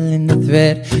 Needle in the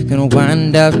thread, gonna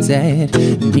wind up dead.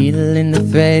 Needle in the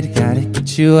thread, gotta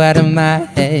get you out of my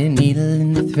head. Needle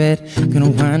in the thread, gonna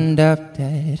wind up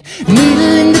dead.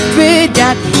 Needle in the thread,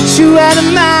 gotta get you out of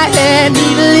my head.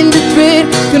 Needle in the thread,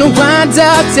 gonna wind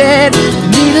up dead.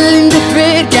 Needle in the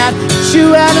thread, gotta get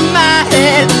you out of my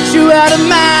head. Get you out of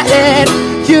my head.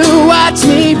 You watch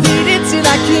me bleed it till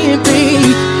I can't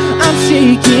breathe. I'm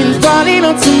shaking, falling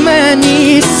onto my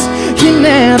knees. And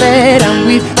now that I'm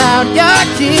without your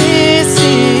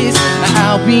kisses,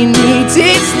 I'll be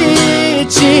needing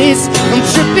stitches. I'm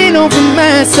tripping over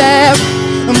myself.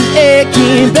 I'm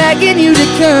aching, begging you to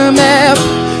come out.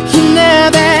 And now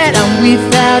that I'm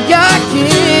without your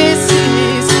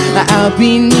kisses, I'll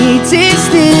be needing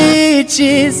stitches.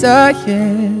 beaches, oh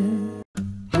yeah.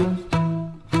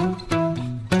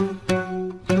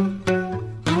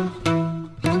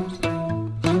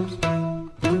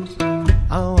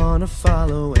 I wanna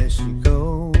follow where she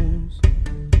goes.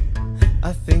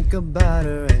 I think about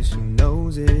her and she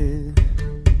knows it.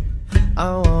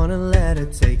 I wanna let her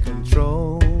take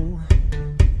control.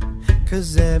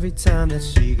 'Cause every time that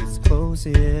she gets close,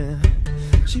 yeah,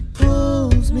 she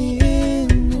pulls me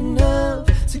in enough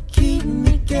to keep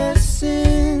me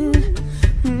guessing.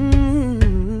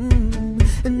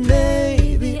 And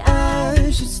maybe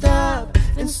I should stop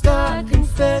and start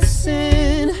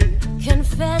confessing.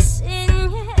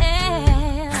 Confessing,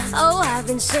 yeah. Oh, I've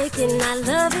been shaking. I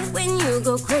love it when you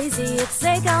go crazy. You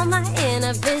take all my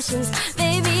inhibitions.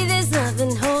 Baby, there's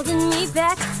nothing holding me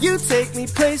back. You take me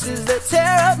places that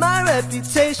tear up my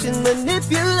reputation,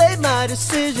 manipulate my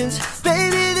decisions.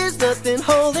 Baby, there's nothing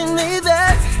holding me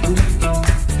back.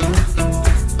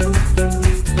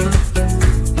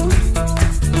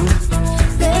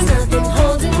 There's nothing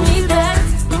holding me back.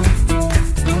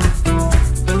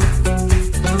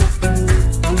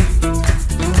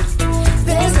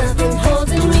 There's nothing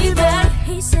holding me back.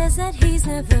 He says that he's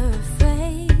never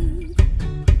afraid.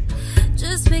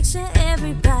 Just picture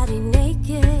everybody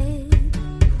naked.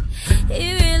 He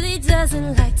really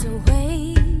doesn't like to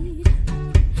wait.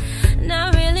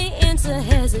 Not really into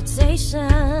hesitation.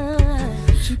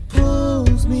 She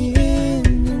pulls me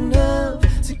in enough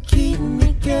to keep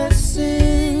me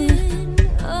guessing.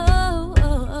 Oh,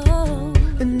 oh, oh.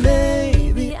 And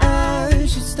maybe I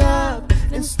should stop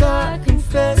and start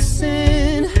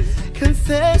confessing.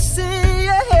 Confessing,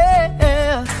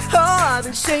 yeah. Oh, I've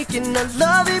been shaking. I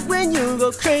love it when you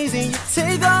go crazy. You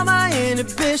take all my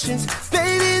inhibitions.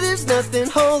 Baby, there's nothing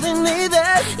holding me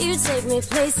back. You take me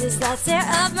places that tear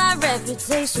up my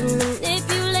reputation,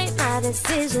 manipulate my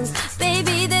decisions.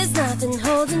 Baby, there's nothing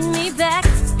holding me back.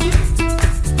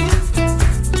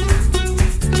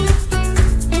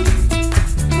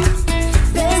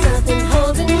 There's nothing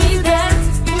holding me back.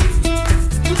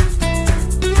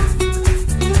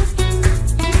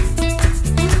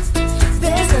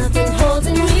 There's nothing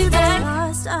holding me back.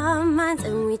 Lost our minds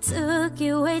and we took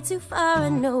you way too far. I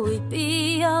know we'd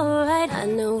be alright. I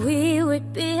know we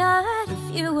would be alright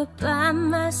if you were by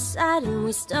my side. And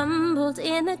we stumbled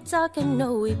in the dark. I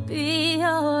know we'd be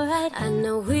alright. I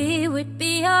know we would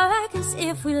be alright. 'Cause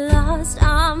if we lost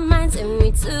our minds and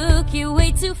we took you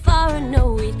way too far, I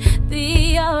know we'd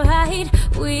be alright.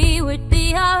 We would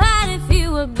be alright if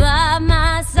you were by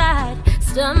my side.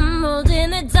 Stumbled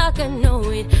in the dark. I know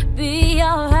we'd be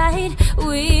alright.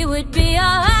 We would be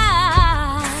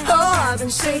alright. Oh, I've been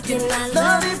shaking. I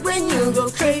love it when you go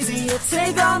crazy. You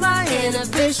take all my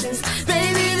inhibitions.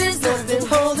 Baby, there's nothing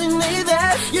holding me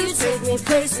back. You take me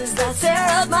places that tear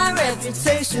up my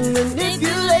reputation,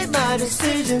 manipulate my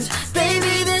decisions.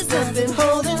 Baby, there's nothing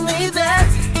holding me back.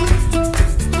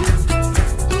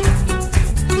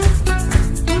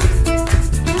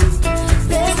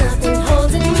 There's nothing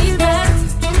holding me back.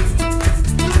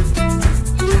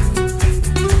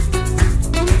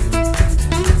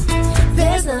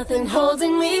 There's nothing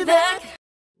holding me back.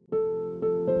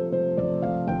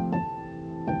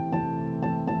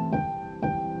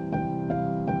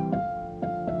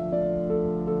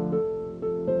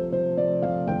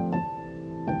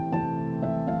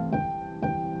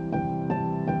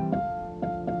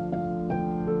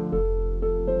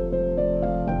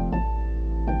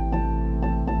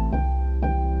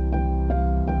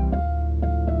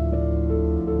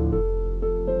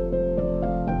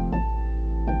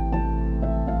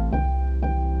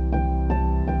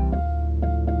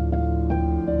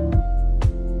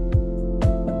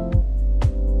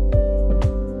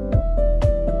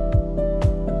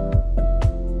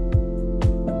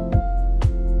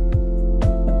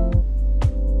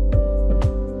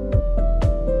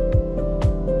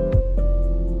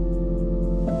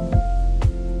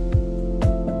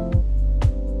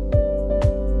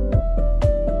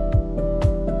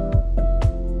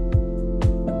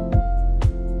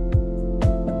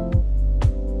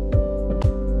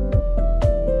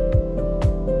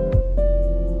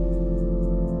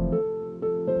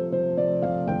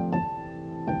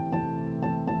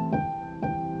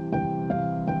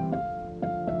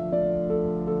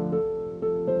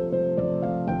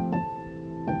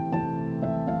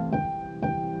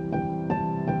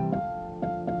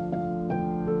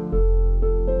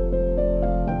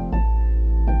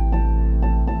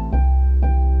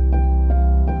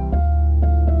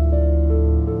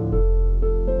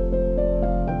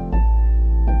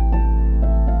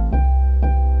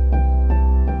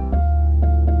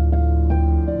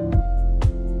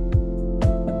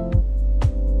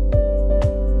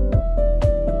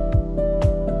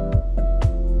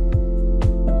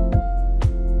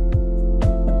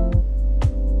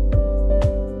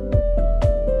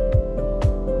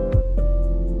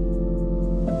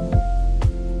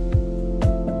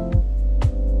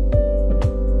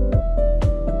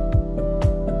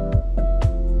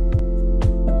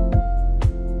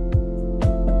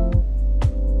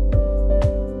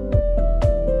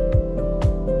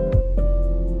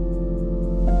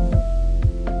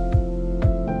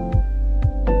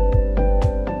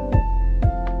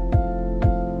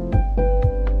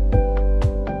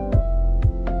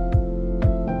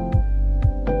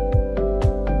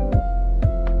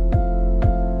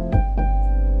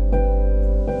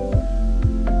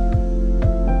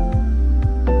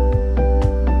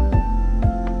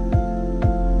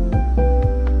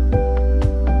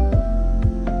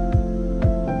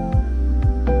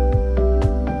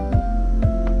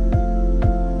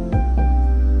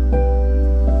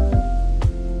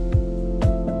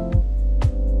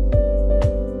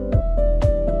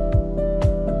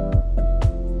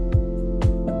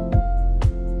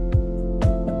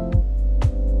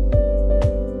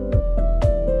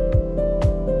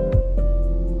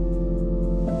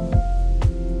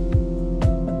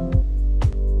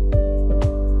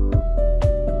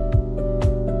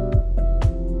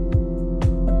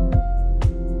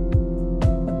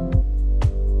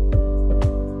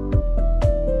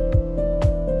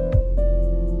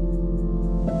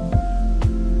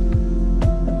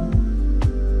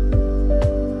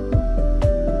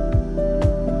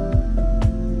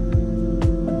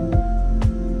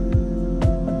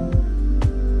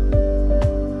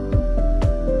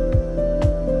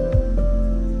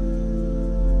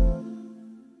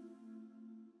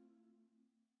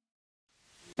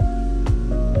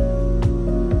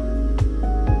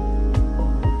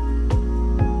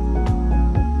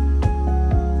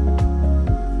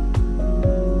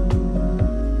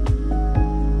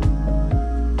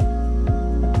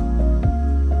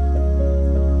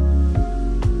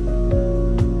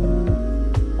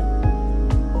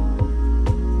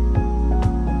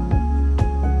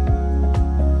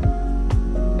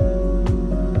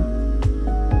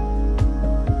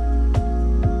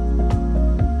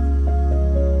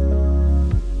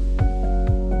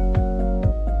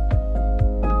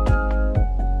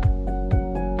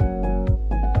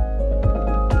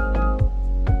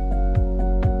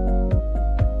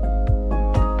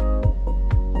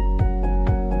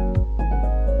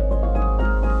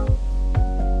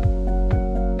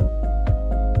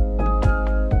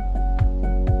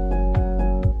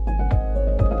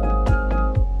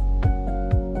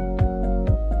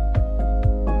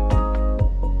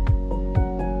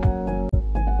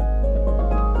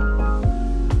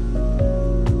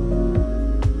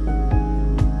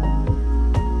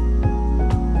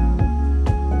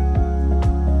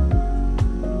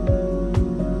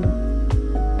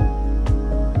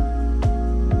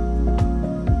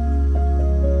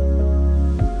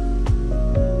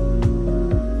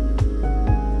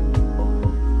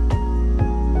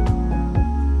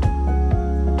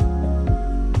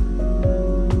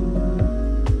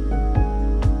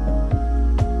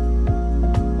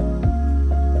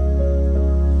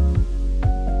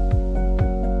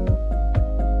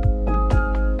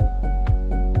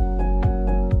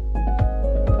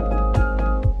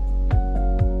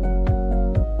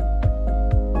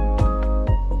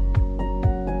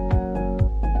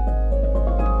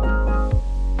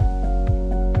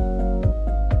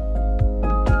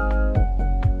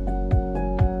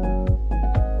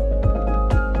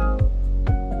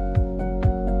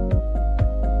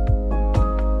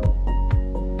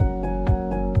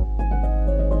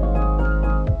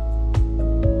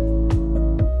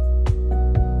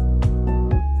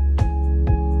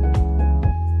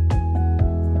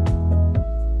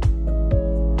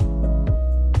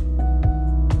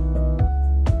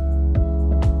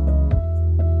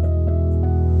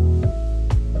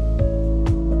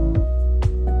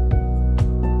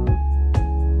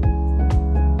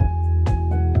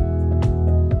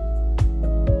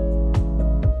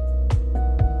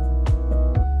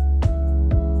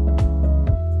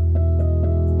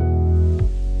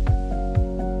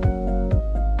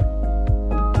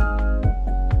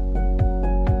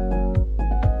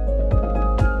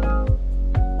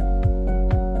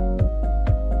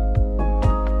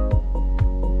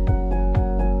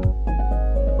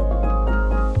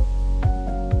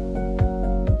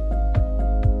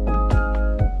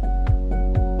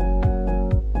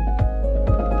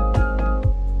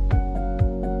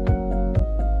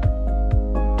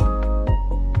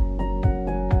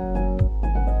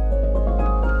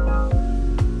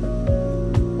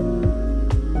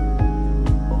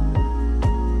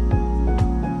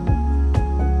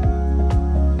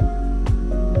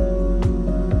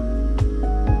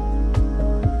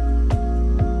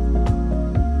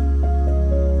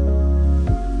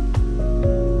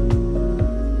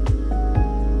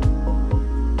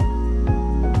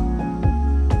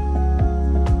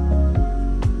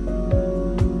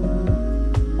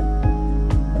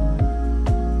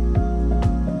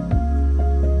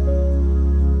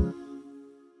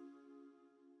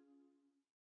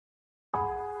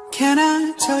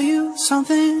 tell you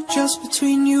something just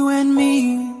between you and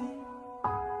me?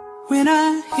 When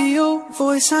I hear your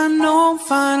voice, I know I'm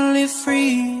finally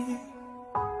free.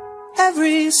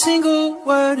 Every single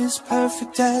word is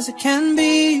perfect as it can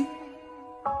be,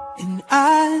 and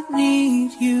I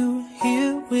need you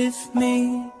here with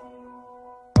me.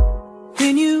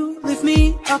 When you lift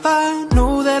me up, I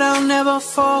know that I'll never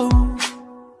fall.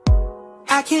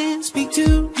 I can't speak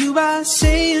to you by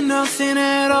saying nothing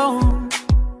at all.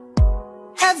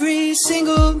 Every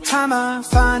single time I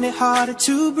find it harder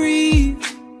to breathe,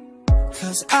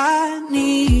 'cause I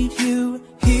need you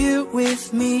here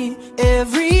with me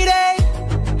every day.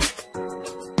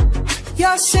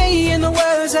 You're saying the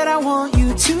words that I want you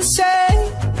to say.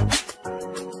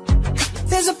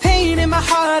 There's a pain in my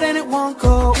heart and it won't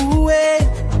go away.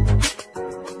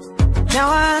 Now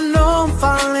I know I'm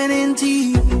falling in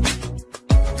deep,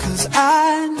 'cause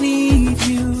I need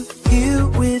you here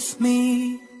with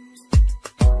me.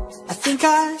 I think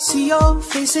I see your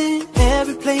face in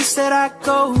every place that I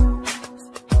go.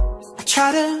 I try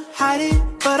to hide it,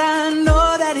 but I know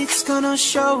that it's gonna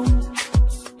show.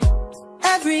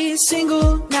 Every single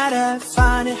night I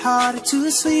find it harder to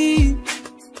sleep,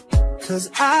 'cause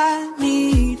I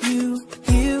need you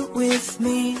here with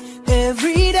me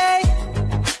every day.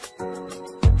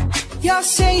 You're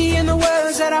saying the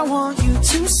words that I want you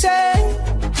to say.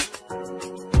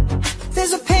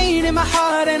 There's a pain in my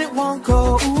heart and it won't go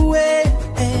away.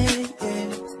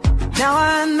 Now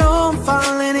I know I'm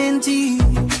falling in deep,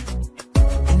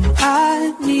 and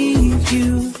I need you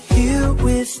here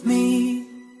with me.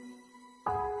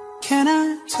 Can I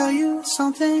tell you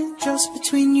something just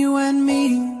between you and me?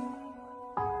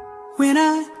 When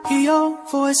I hear your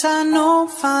voice, I know I'm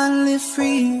finally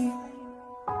free.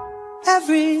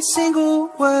 Every single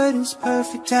word is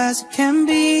perfect as it can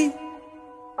be,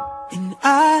 and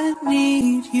I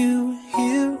need you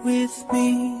here with me.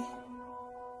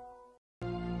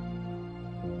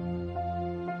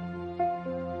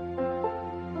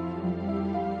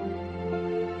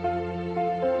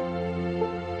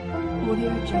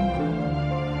 Audio Jungle.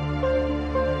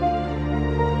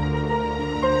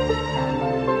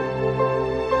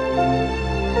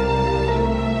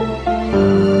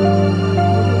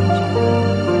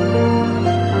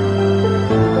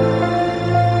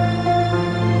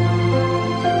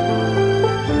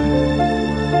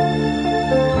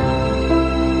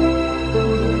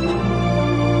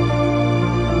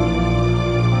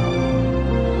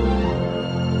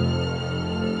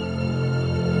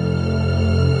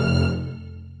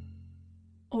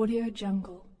 Audio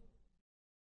Jungle.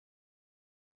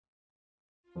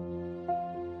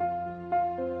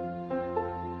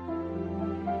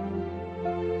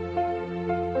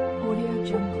 Audio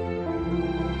Jungle.